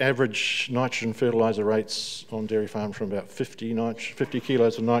lifted average nitrogen fertiliser rates on dairy farms from about 50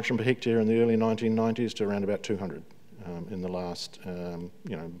 kilos of nitrogen per hectare in the early 1990s to around about 200 in the last,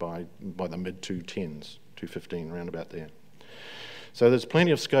 by the mid-210s, 215, around about there. So there's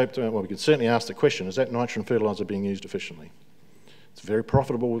plenty of scope to, well, we can certainly ask the question, is that nitrogen fertiliser being used efficiently? It's a very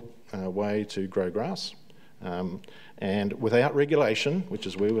profitable way to grow grass. And without regulation, which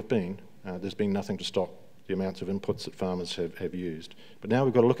is where we've been, there's been nothing to stop the amounts of inputs that farmers have used. But now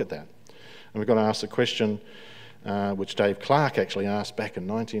we've got to look at that. And we've got to ask the question, which Dave Clark actually asked back in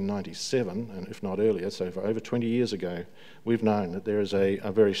 1997, and if not earlier, so for over 20 years ago, we've known that there is a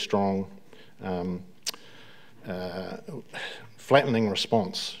very strong flattening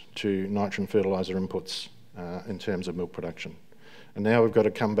response to nitrogen fertiliser inputs in terms of milk production. And now we've got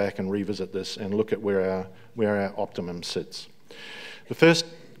to come back and revisit this and look at where our optimum sits. The first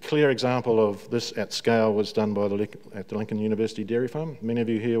clear example of this at scale was done by at the Lincoln University Dairy Farm. Many of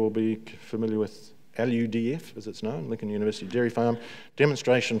you here will be familiar with LUDF, as it's known, Lincoln University Dairy Farm,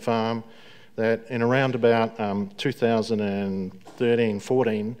 demonstration farm that in around about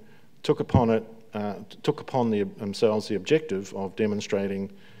 2013-14 took upon themselves the objective of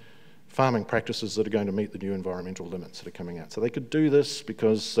demonstrating farming practices that are going to meet the new environmental limits that are coming out. So they could do this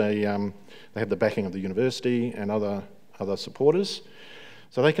because they have the backing of the university and other supporters.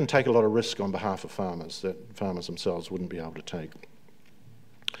 So they can take a lot of risk on behalf of farmers that farmers themselves wouldn't be able to take.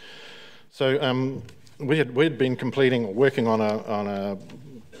 So we'd been working on a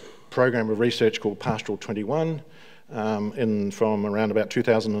program of research called Pastoral 21 from around about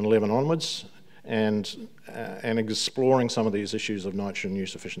 2011 onwards, and exploring some of these issues of nitrogen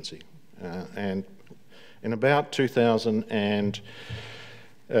use efficiency. And in about 2014-15,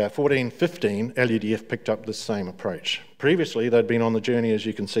 LUDF picked up this same approach. Previously, they'd been on the journey, as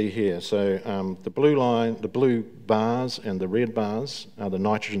you can see here. So the blue bars and the red bars are the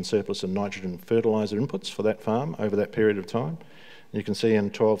nitrogen surplus and nitrogen fertiliser inputs for that farm over that period of time. You can see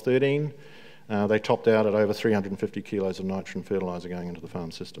in 12-13, they topped out at over 350 kilos of nitrogen fertiliser going into the farm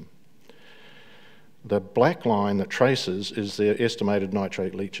system. The black line that traces is their estimated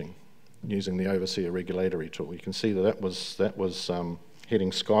nitrate leaching using the overseer regulatory tool. You can see that was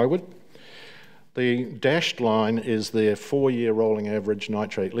heading skyward. The dashed line is their 4-year rolling average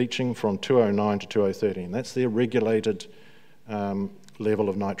nitrate leaching from 2009 to 2013. That's their regulated level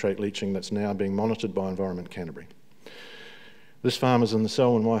of nitrate leaching that's now being monitored by Environment Canterbury. This farm is in the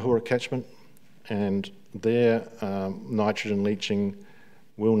Selwyn Waihora catchment, and their nitrogen leaching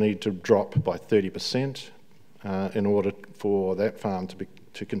will need to drop by 30% in order for that farm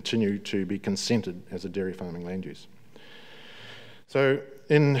to continue to be consented as a dairy farming land use. So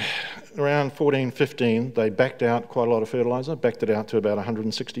in around 14-15, they backed out quite a lot of fertiliser, backed it out to about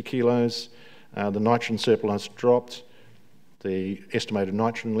 160 kilos. The nitrogen surplus dropped, the estimated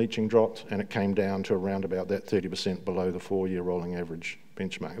nitrogen leaching dropped, and it came down to around about that 30% below the 4-year rolling average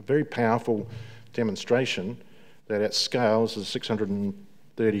benchmark. A very powerful demonstration that at scale, this is a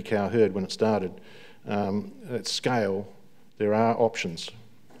 630 cow herd when it started, at scale there are options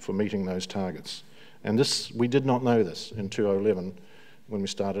for meeting those targets. And this, we did not know this in 2011 when we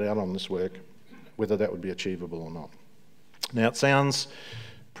started out on this work, whether that would be achievable or not. Now it sounds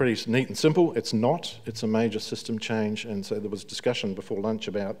pretty neat and simple. It's not. It's a major system change, and so there was discussion before lunch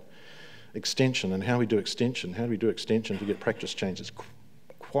about extension and how we do extension. How do we do extension to get practice change? It's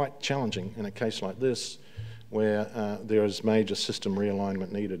quite challenging in a case like this where there is major system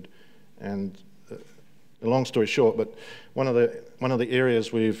realignment needed. And a long story short, but one of the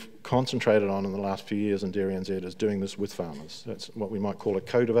areas we've concentrated on in the last few years in DairyNZ is doing this with farmers. That's what we might call a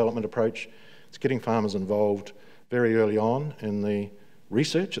co-development approach. It's getting farmers involved very early on in the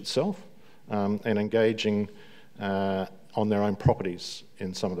research itself and engaging on their own properties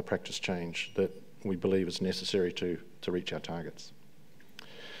in some of the practice change that we believe is necessary to reach our targets.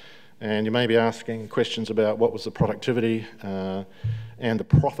 And you may be asking questions about what was the productivity and the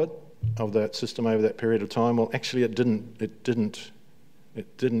profit of that system over that period of time. Well, actually, it didn't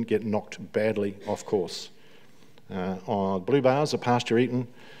get knocked badly off course. On blue bars are pasture eaten,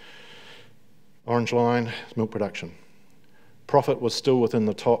 orange line is milk production. Profit was still within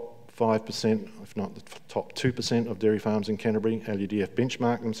the top 5%, if not the top 2% of dairy farms in Canterbury. LUDF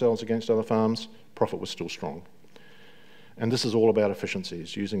benchmarked themselves against other farms. Profit was still strong. And this is all about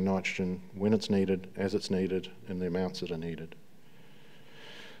efficiencies, using nitrogen when it's needed, as it's needed, in the amounts that are needed.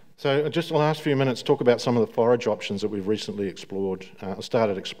 So just the last few minutes, talk about some of the forage options that we've recently explored,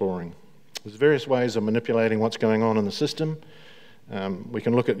 started exploring. There's various ways of manipulating what's going on in the system. We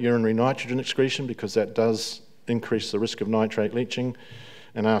can look at urinary nitrogen excretion because that does increase the risk of nitrate leaching,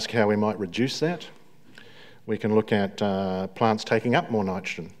 and ask how we might reduce that. We can look at plants taking up more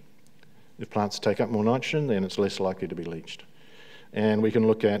nitrogen. If plants take up more nitrogen, then it's less likely to be leached. And we can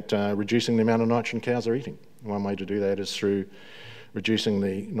look at reducing the amount of nitrogen cows are eating. One way to do that is through reducing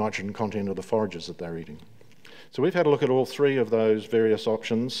the nitrogen content of the forages that they're eating. So we've had a look at all three of those various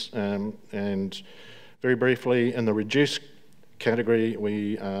options, and very briefly, in the reduce category,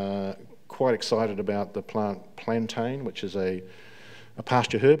 we are quite excited about the plant plantain, which is a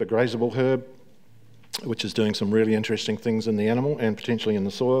pasture herb, a grazable herb, which is doing some really interesting things in the animal and potentially in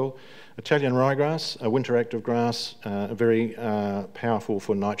the soil. Italian ryegrass, a winter active grass, very powerful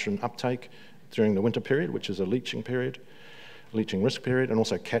for nitrogen uptake during the winter period, which is a leaching risk period, and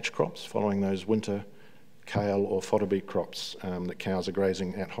also catch crops following those winter kale or fodder beet crops that cows are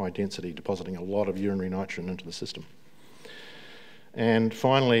grazing at high density, depositing a lot of urinary nitrogen into the system. And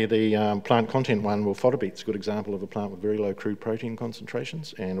finally, the plant content one, well, fodder beet's a good example of a plant with very low crude protein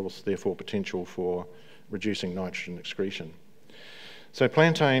concentrations and also therefore potential for reducing nitrogen excretion. So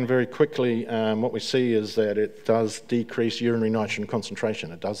plantain, very quickly, what we see is that it does decrease urinary nitrogen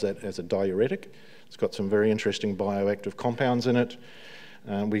concentration. It does that as a diuretic. It's got some very interesting bioactive compounds in it.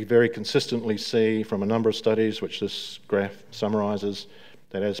 We very consistently see from a number of studies, which this graph summarises,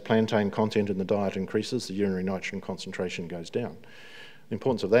 that as plantain content in the diet increases, the urinary nitrogen concentration goes down. The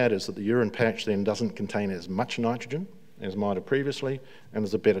importance of that is that the urine patch then doesn't contain as much nitrogen as might have previously, and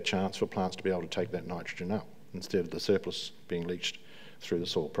there's a better chance for plants to be able to take that nitrogen up instead of the surplus being leached through the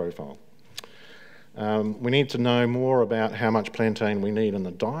soil profile. We need to know more about how much plantain we need in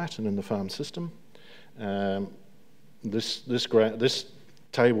the diet and in the farm system. This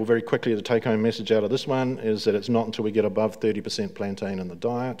table, very quickly, the take-home message out of this one is that it's not until we get above 30% plantain in the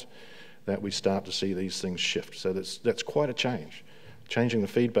diet that we start to see these things shift. So that's quite a change. Changing the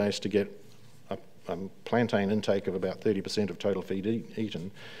feed base to get a plantain intake of about 30% of total feed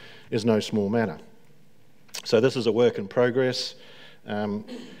eaten is no small matter. So this is a work in progress. The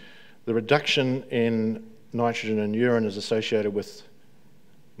reduction in nitrogen in urine is associated with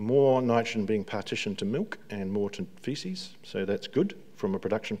more nitrogen being partitioned to milk and more to faeces, so that's good from a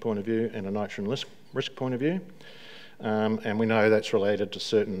production point of view and a nitrogen risk point of view. And we know that's related to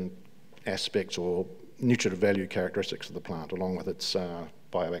certain aspects or nutritive value characteristics of the plant, along with its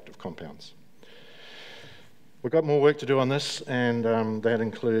bioactive compounds. We've got more work to do on this, and that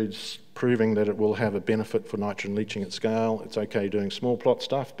includes proving that it will have a benefit for nitrogen leaching at scale. It's okay doing small plot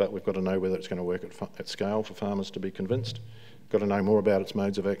stuff, but we've got to know whether it's going to work at scale for farmers to be convinced. We've got to know more about its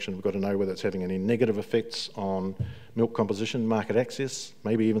modes of action. We've got to know whether it's having any negative effects on milk composition, market access,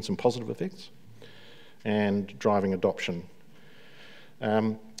 maybe even some positive effects. and driving adoption.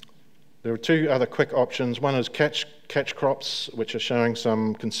 There are two other quick options. One is catch crops, which are showing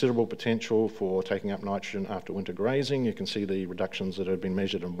some considerable potential for taking up nitrogen after winter grazing. You can see the reductions that have been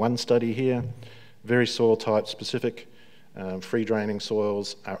measured in one study here. Very soil type specific. Free draining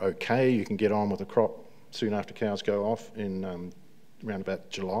soils are okay. You can get on with a crop soon after cows go off in around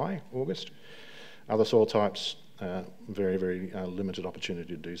about July, August. Other soil types, very, very limited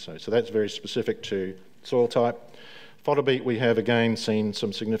opportunity to do so. So that's very specific to soil type. Fodder beet, we have again seen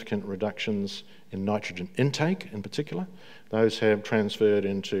some significant reductions in nitrogen intake in particular. Those have transferred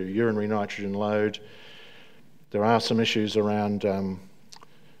into urinary nitrogen load. There are some issues around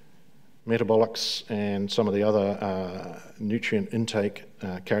metabolics and some of the other nutrient intake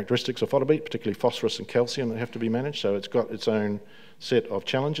characteristics of fodder beet, particularly phosphorus and calcium, that have to be managed. So it's got its own set of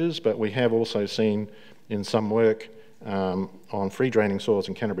challenges, but we have also seen in some work on free draining soils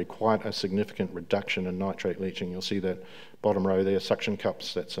in Canterbury quite a significant reduction in nitrate leaching. You'll see that bottom row there, suction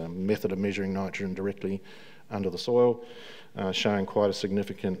cups, that's a method of measuring nitrogen directly under the soil, showing quite a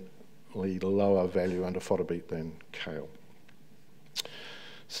significantly lower value under fodder beet than kale.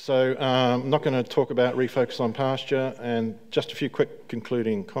 So I'm not going to talk about refocus on pasture, and just a few quick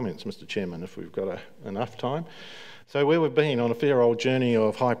concluding comments, Mr. Chairman, if we've got enough time. So where we've been on a fair old journey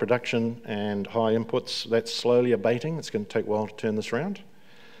of high production and high inputs, that's slowly abating. It's going to take a while to turn this around.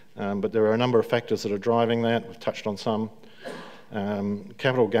 But there are a number of factors that are driving that. We've touched on some.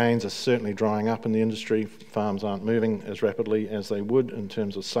 Capital gains are certainly drying up in the industry. Farms aren't moving as rapidly as they would in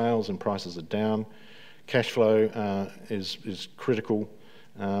terms of sales, and prices are down. Cash flow is critical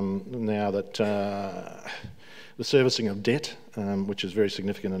now that the servicing of debt, which is very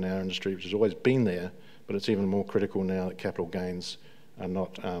significant in our industry, which has always been there, but it's even more critical now that capital gains are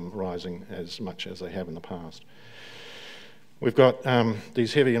not rising as much as they have in the past. We've got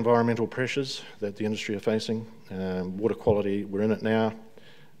these heavy environmental pressures that the industry are facing. Water quality, we're in it now.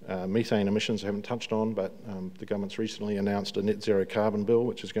 Methane emissions I haven't touched on, but the government's recently announced a net zero carbon bill,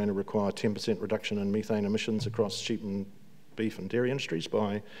 which is going to require 10% reduction in methane emissions across sheep and beef and dairy industries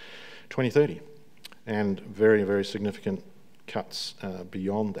by 2030, and very, very significant cuts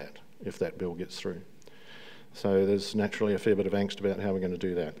beyond that if that bill gets through. So there's naturally a fair bit of angst about how we're going to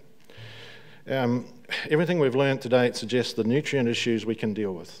do that. Everything we've learned to date suggests the nutrient issues we can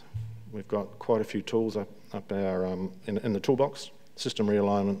deal with. We've got quite a few tools up our in the toolbox. System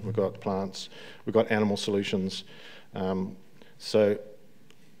realignment, we've got plants, we've got animal solutions. It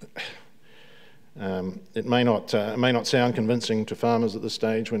may not sound convincing to farmers at this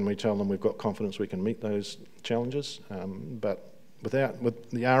stage when we tell them we've got confidence we can meet those challenges, but with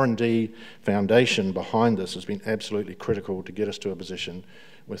the R&D foundation behind this has been absolutely critical to get us to a position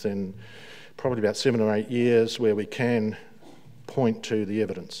within probably about 7 or 8 years where we can point to the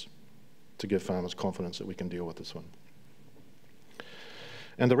evidence to give farmers confidence that we can deal with this one.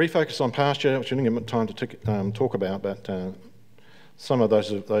 And the refocus on pasture, which I didn't get time to talk about, but some of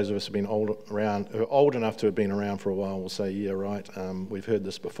those of us who've been old enough to have been around for a while will say, yeah, right, we've heard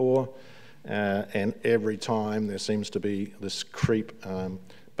this before. And every time there seems to be this creep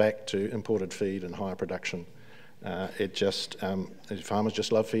back to imported feed and higher production. Farmers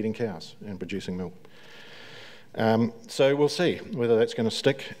just love feeding cows and producing milk. So we'll see whether that's going to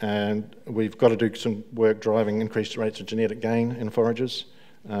stick, and we've got to do some work driving increased rates of genetic gain in forages.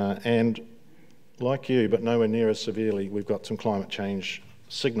 And like you, but nowhere near as severely, we've got some climate change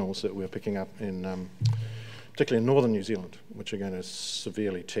signals that we're picking up in particularly in northern New Zealand, which are going to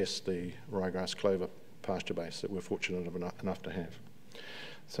severely test the ryegrass clover pasture base that we're fortunate enough to have.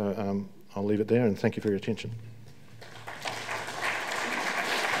 So I'll leave it there, and thank you for your attention.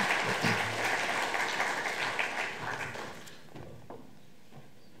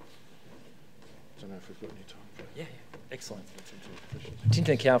 I don't know if we've got any time for Yeah, excellent. Didn't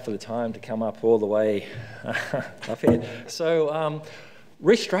account for the time to come up all the way up here. So,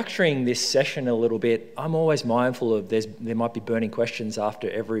 restructuring this session a little bit, I'm always mindful of there might be burning questions after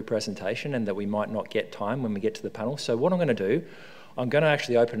every presentation and that we might not get time when we get to the panel. So what I'm going to do, I'm going to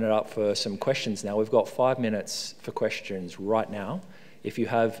actually open it up for some questions now. We've got 5 minutes for questions right now. If you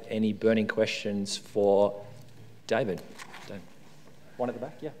have any burning questions for David. One at the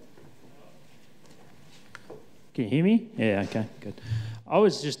back, yeah. Can you hear me? Yeah, okay, good. I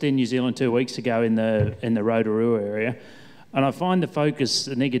was just in New Zealand 2 weeks ago in the Rotorua area, and I find the focus,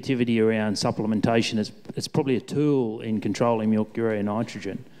 the negativity around supplementation it's probably a tool in controlling milk urea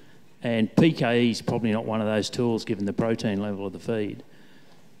nitrogen, and PKE is probably not one of those tools given the protein level of the feed.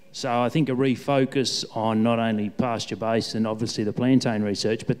 So I think a refocus on not only pasture-based and obviously the plantain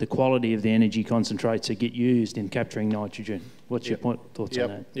research, but the quality of the energy concentrates that get used in capturing nitrogen. What's your thoughts on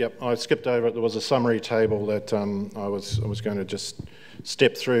that? Yep, I skipped over it. There was a summary table that I was going to just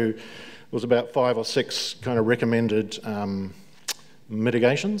step through. It was about 5 or 6 kind of recommended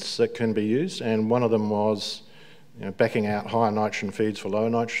mitigations that can be used, and one of them was backing out higher nitrogen feeds for lower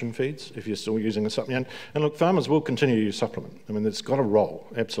nitrogen feeds if you're still using a supplement. And look, farmers will continue to use supplement. I mean, it's got a role,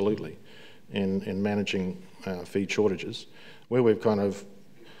 absolutely, in managing feed shortages. Where we've kind of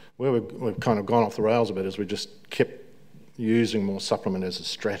gone off the rails a bit is we just kept using more supplement as a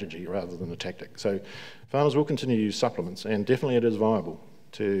strategy rather than a tactic. So farmers will continue to use supplements, and definitely it is viable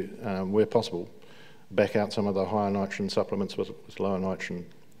to, where possible, back out some of the higher nitrogen supplements with lower nitrogen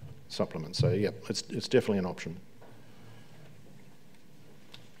supplements. So yeah, it's definitely an option.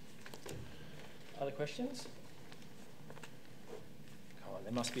 Other questions? Come on,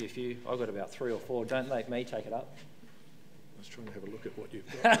 there must be a few. I've got about 3 or 4. Don't make me take it up. I was trying to have a look at what you've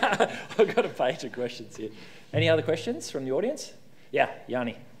got. I've got a page of questions here. Any other questions from the audience? Yeah,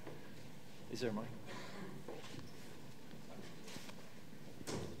 Yanni. Is there a mic?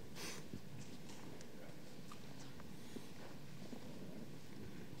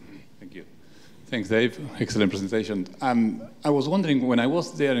 Thank you. Thanks, Dave. Excellent presentation. I was wondering, when I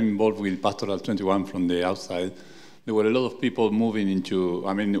was there involved with Pastoral 21 from the outside, there were a lot of people moving into,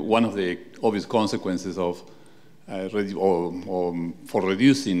 I mean, one of the obvious consequences of for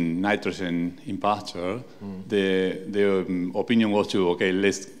reducing nitrogen in pasture, the opinion was to, okay,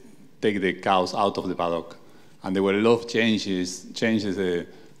 let's take the cows out of the paddock. And there were a lot of changes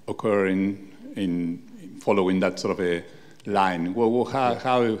occurring in following that sort of a line. Well, how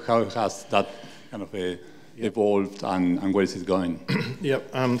has that kind of evolved, and where is it going?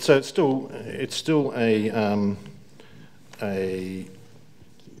 Yep. So it's still an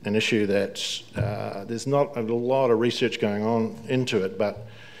issue that there's not a lot of research going on into it, but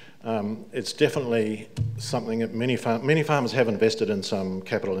it's definitely something that many farmers have invested in some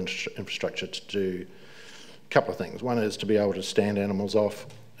capital infrastructure to do a couple of things. One is to be able to stand animals off,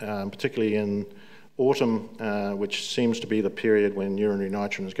 particularly in autumn, which seems to be the period when urinary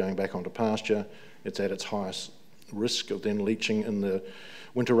nitrogen is going back onto pasture. It's at its highest risk of then leaching in the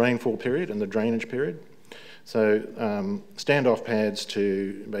winter rainfall period and the drainage period. So standoff pads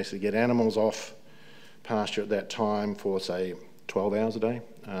to basically get animals off pasture at that time for, say, 12 hours a day.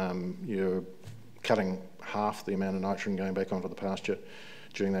 You're cutting half the amount of nitrogen going back onto the pasture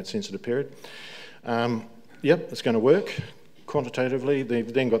during that sensitive period. Yep, it's going to work quantitatively.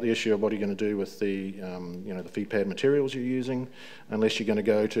 They've then got the issue of what are you going to do with the, the feed pad materials you're using, unless you're going to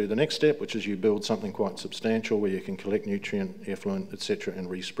go to the next step, which is you build something quite substantial where you can collect nutrient, effluent, etc., and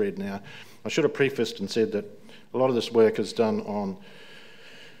respread. Now, I should have prefaced and said that a lot of this work is done on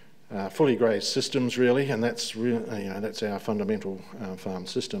fully grazed systems, really, and that's that's our fundamental farm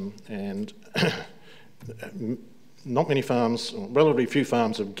system. And not many farms, or relatively few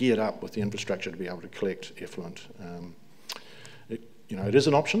farms, have geared up with the infrastructure to be able to collect effluent. It is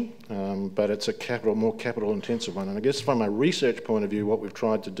an option, but it's a more capital-intensive one. And I guess from a research point of view, what we've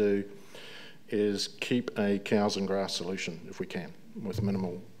tried to do is keep a cows and grass solution, if we can, with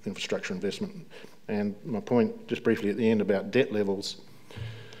minimal infrastructure investment. And my point, just briefly at the end, about debt levels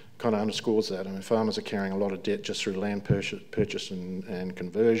kind of underscores that. I mean, farmers are carrying a lot of debt just through land purchase and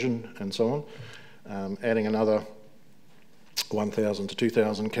conversion and so on. Adding another $1,000 to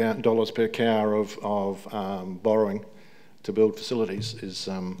 $2,000 per cow of borrowing to build facilities is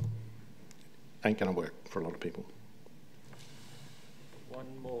ain't going to work for a lot of people. One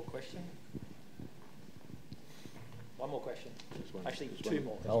more question. One more question. Actually, 2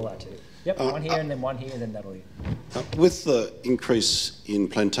 more. I'll allow 2. Yep, one here and then one here, and then that'll be. With the increase in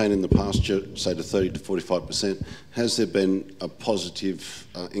plantain in the pasture, say to 30 to 45%, has there been a positive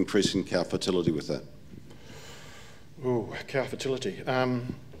increase in cow fertility with that? Oh, cow fertility.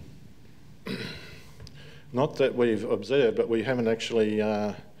 Not that we've observed, but we haven't actually,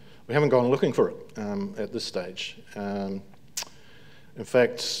 we haven't gone looking for it at this stage. In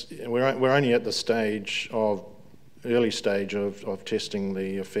fact, we're only at the early stage of testing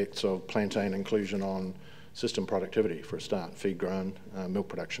the effects of plantain inclusion on system productivity for a start, feed grown, milk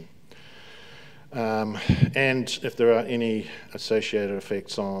production. And if there are any associated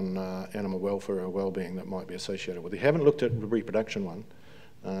effects on animal welfare or well-being that might be associated with it. We haven't looked at the reproduction one.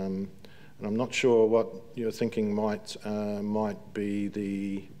 And I'm not sure what you're thinking might be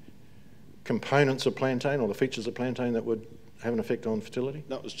the components of plantain or the features of plantain that would have an effect on fertility?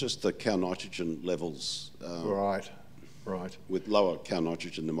 No, it was just the cow nitrogen levels. Right. With lower cow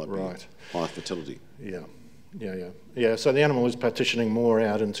nitrogen, there might be higher fertility. Yeah. Yeah. So the animal is partitioning more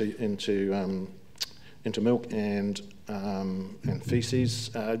out into milk and feces.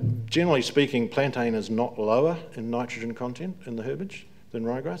 Generally speaking, plantain is not lower in nitrogen content in the herbage than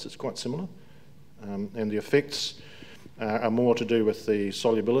ryegrass. It's quite similar, and the effects are more to do with the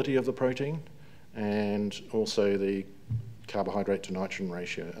solubility of the protein and also the carbohydrate to nitrogen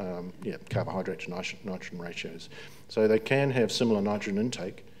ratio. Carbohydrate to nitrogen ratios. So they can have similar nitrogen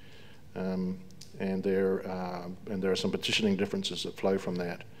intake. And there are some partitioning differences that flow from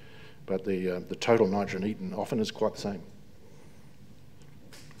that, but the total nitrogen eaten often is quite the same.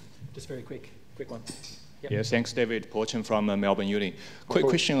 Just very quick one. Yep. Yeah, thanks, David Porchen from Melbourne Uni. Quick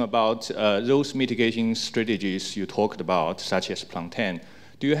question about those mitigating strategies you talked about, such as plantain.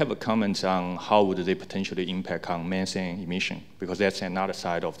 Do you have a comment on how would they potentially impact on methane emission? Because that's another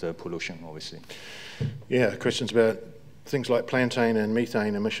side of the pollution, obviously. Yeah, questions about things like plantain and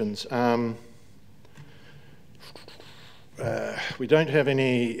methane emissions. We don't have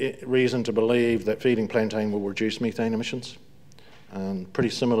any reason to believe that feeding plantain will reduce methane emissions. Pretty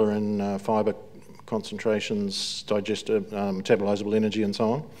similar in fibre concentrations, digestive, metabolisable energy and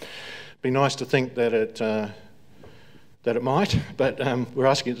so on. Be nice to think that it might, but we're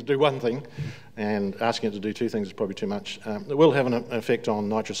asking it to do one thing, and asking it to do two things is probably too much. It will have an effect on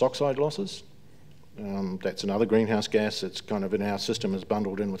nitrous oxide losses. That's another greenhouse gas that's kind of in our system is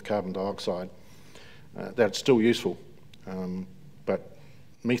bundled in with carbon dioxide. That's still useful. But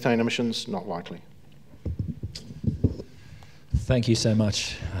methane emissions, not likely. Thank you so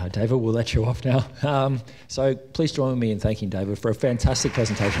much, David. We'll let you off now. So please join me in thanking David for a fantastic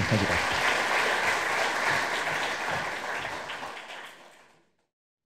presentation. Thank you, David.